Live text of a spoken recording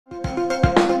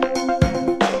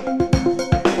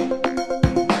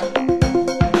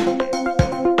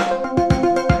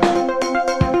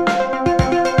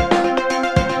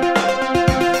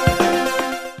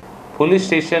police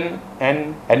station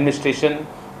and administration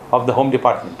of the Home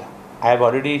Department. I have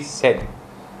already said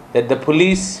that the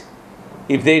police,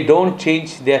 if they don't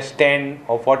change their stand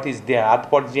of what is there,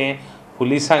 atpodje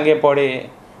police sange pode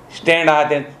stand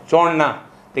aate chonna,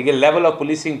 the level of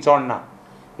policing chonna,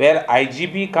 where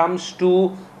IGP comes to,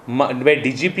 where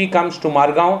DGP comes to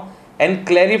Margaon and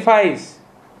clarifies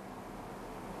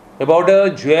about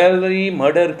a jeweler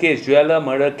murder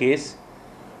case,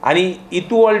 आणि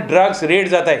इतू all drugs red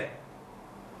जाताय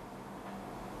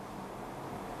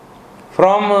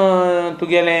from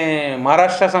तुगेले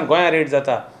महाराष्ट्रा सावन गोंया red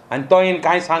जाता आनी तो येवन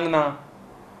कांय सांगना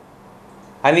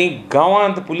आनी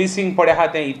गांवांत पुलिसींग पडे आहा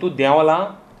तें इतू देंवलां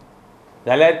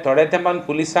जाल्यार थोड्या तेंपान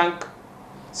पुलिसांक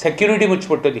सेक्युरिटी मुच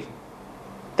पडटली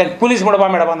तांकां पुलीस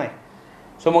म्हणपाक मेळपा नाय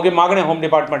सो मुगे मागणें home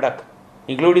डिपार्टमेंटाक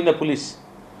including the police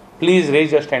please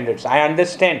raise your standards I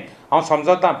understand हांव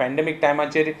समजता पॅन्डेमीक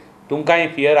टायमाचेर तुमकांय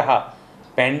फियर आहा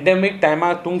पॅन्डेमीक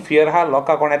टायमार तुमकां फियर आहा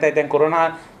लोकांक कोण येताय तें कोरोना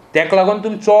तेका लागून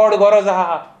तुमकां चड गरज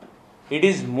आहा it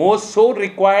is most so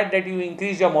required that you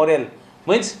increase your moral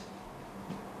mince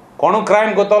कोणू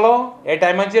crime करतलो हे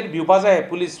टायमाचेर भिवपा जाय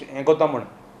पुलीस हें करता म्हूण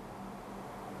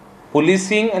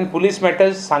पुलिसींग आनी पुलीस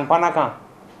मॅटर्स सांगपा नाका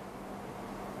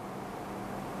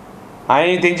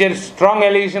हांवें तेंचेर स्ट्रॉंग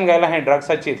एलिगेशन घायलां हांवें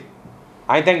ड्रग्साचेर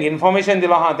हांवें तांकां इन्फॉर्मेशन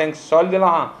दिलो आहा तांकां सॉल्व दिलो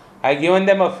आहा आय given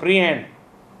them a free hand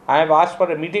I have asked for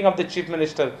a meeting of the Chief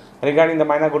Minister regarding the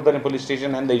Maina Gurdwara police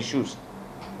station and the issues.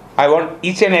 I want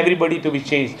each and everybody to be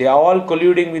changed. They are all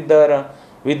colluding with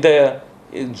the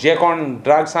जे कोण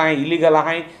drugs आहाय illegal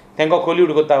आहाय तांकां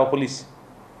collude करता police.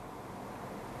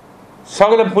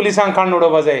 सगळे पुलिसांक काडून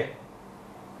उडोवपा जाय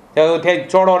ते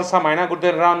चड वर्सां मायना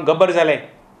गुर्दर रावन गब्बर जाले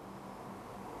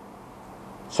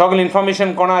सगळे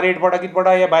इन्फॉर्मेशन कोणा रेट पडा कितें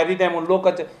पडा हे भायर दिताय म्हूण लोक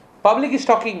पब्लीक इज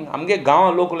टॉकिंग आमगे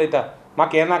गांवां लोक उलयता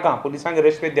म्हाका हें नाका पुलिसांक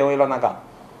रेस्पेद देंवयलो नाका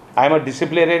I am a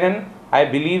disciplinarian I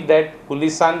believe that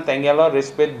पुलिसान तेंगेलो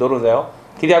रेस्पेद दवरूंक जायो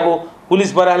कित्याक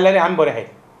पुलीस बरें आसल्यार आमी बरें आहाय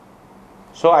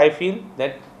सो आय फील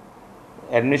दॅट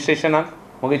एडमिनिस्ट्रेशनाक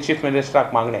मुगे चीफ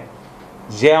मिनिस्टराक मागणें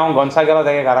जे हांव गोंसा गेलो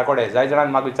तेगे घरा कडेन जाय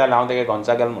जाणांन म्हाका विचारलें हांव तेगे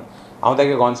गोंसा गेलो म्हूण हांव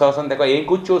तेगे गोंसा वचून ताका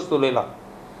एकूच वस्त उलयला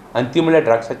आनी ती म्हणल्यार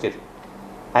ड्रग्साचेर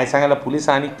हांवें सांगलें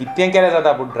पुलिसांनी कितें केलें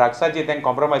जाता पूण ड्रग्साचेर तांकां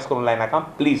कॉम्प्रोमायज करूंक लायनाका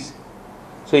please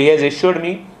so he has एश्युर्ड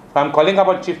me So I am calling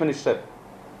upon Chief Minister.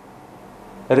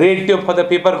 Raid tube for the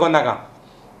paper को नाका.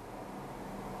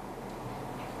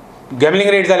 Gambling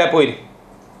rate जाल्या पयर.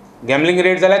 Gambling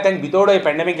rate जाल्या तांकां भितोडय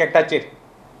पॅन्डेमीक एक्टाचेर.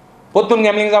 पोत्तून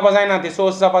गॅमलिंग जावपा जायना ते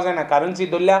सोर्स जावपा जायना करन्सी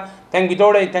दवरल्या तांकां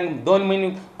भितोडय तांकां 2 म्हयने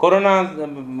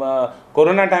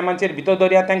कोरोना टायमाचेर भितर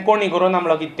दवरया तांकां कोणी कोरोना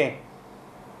म्हणलो कितें तें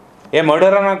हे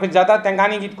मर्डरांक जाता तांकां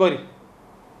आनी कितें कर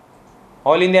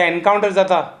ऑल इंडिया एनकावंटर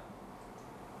जाता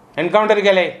एनकावंटर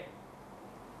केले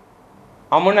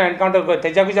हांव म्हणना एनकावंटर कर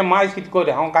तेच्या पेक्षा मायज कितें कर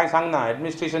हांव कांय सांगना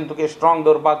एडमिनिस्ट्रेशन तुका स्ट्रॉंग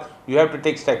दवरपाक you have to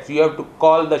take steps you have to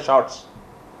call the shots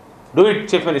do it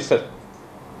chief minister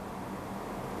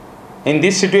in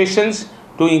these situations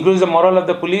to increase the moral of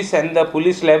the police and the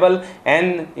police level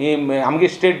and amge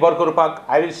state bar korupak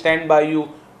I will stand by you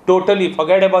totally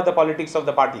forget about the politics of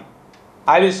the party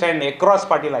I will stand across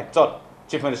party line chal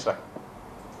chief minister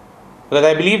because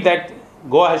I believe that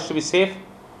Goa has to be safe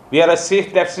we are a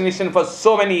safe destination for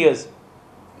so many years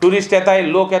tourist yeta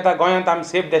lok yeta goyant am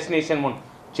safe destination mun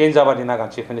change our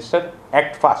dinaka chief minister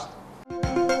act fast